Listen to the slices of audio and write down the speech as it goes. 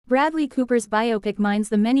Bradley Cooper's biopic mines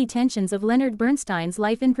the many tensions of Leonard Bernstein's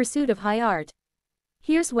life in pursuit of high art.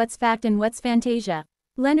 Here's what's fact and what's fantasia.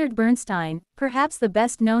 Leonard Bernstein, perhaps the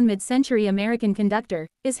best-known mid-century American conductor,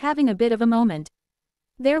 is having a bit of a moment.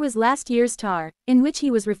 There was last year's Tar, in which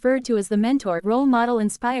he was referred to as the mentor role model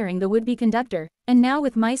inspiring the would-be conductor, and now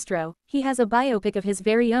with Maestro, he has a biopic of his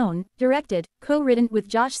very own, directed, co-written with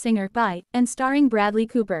Josh Singer by, and starring Bradley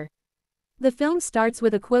Cooper. The film starts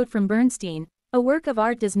with a quote from Bernstein: "A work of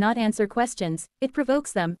art does not answer questions, it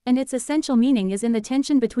provokes them, and its essential meaning is in the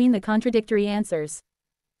tension between the contradictory answers."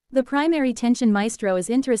 The primary tension Maestro is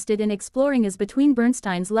interested in exploring is between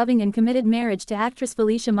Bernstein's loving and committed marriage to actress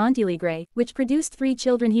Felicia Montealegre, which produced 3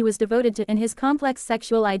 children he was devoted to, and his complex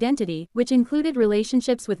sexual identity, which included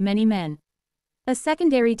relationships with many men. A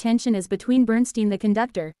secondary tension is between Bernstein the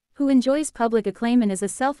conductor, who enjoys public acclaim and is a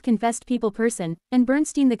self-confessed people person, and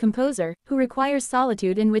Bernstein the composer, who requires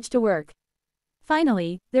solitude in which to work.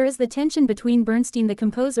 Finally, there is the tension between Bernstein the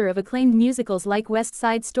composer of acclaimed musicals like West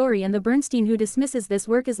Side Story and the Bernstein who dismisses this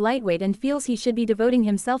work as lightweight and feels he should be devoting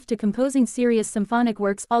himself to composing serious symphonic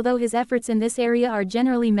works, although his efforts in this area are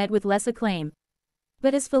generally met with less acclaim.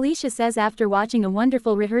 But as Felicia says after watching a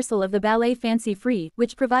wonderful rehearsal of the ballet Fancy Free,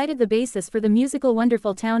 which provided the basis for the musical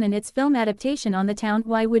Wonderful Town and its film adaptation On the Town,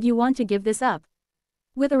 why would you want to give this up?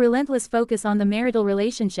 With a relentless focus on the marital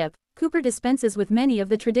relationship, Cooper dispenses with many of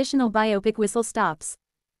the traditional biopic whistle stops.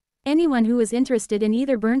 Anyone who is interested in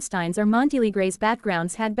either Bernstein's or Montealegre's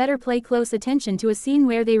backgrounds had better pay close attention to a scene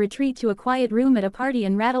where they retreat to a quiet room at a party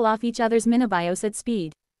and rattle off each other's minibios at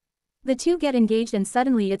speed. The two get engaged and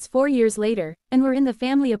suddenly it's 4 years later, and we're in the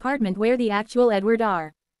family apartment where the actual Edward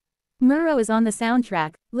R. Murrow is on the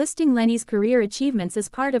soundtrack, listing Lenny's career achievements as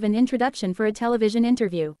part of an introduction for a television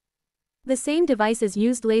interview. The same device is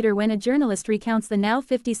used later when a journalist recounts the now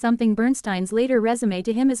 50-something Bernstein's later resume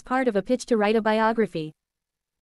to him as part of a pitch to write a biography.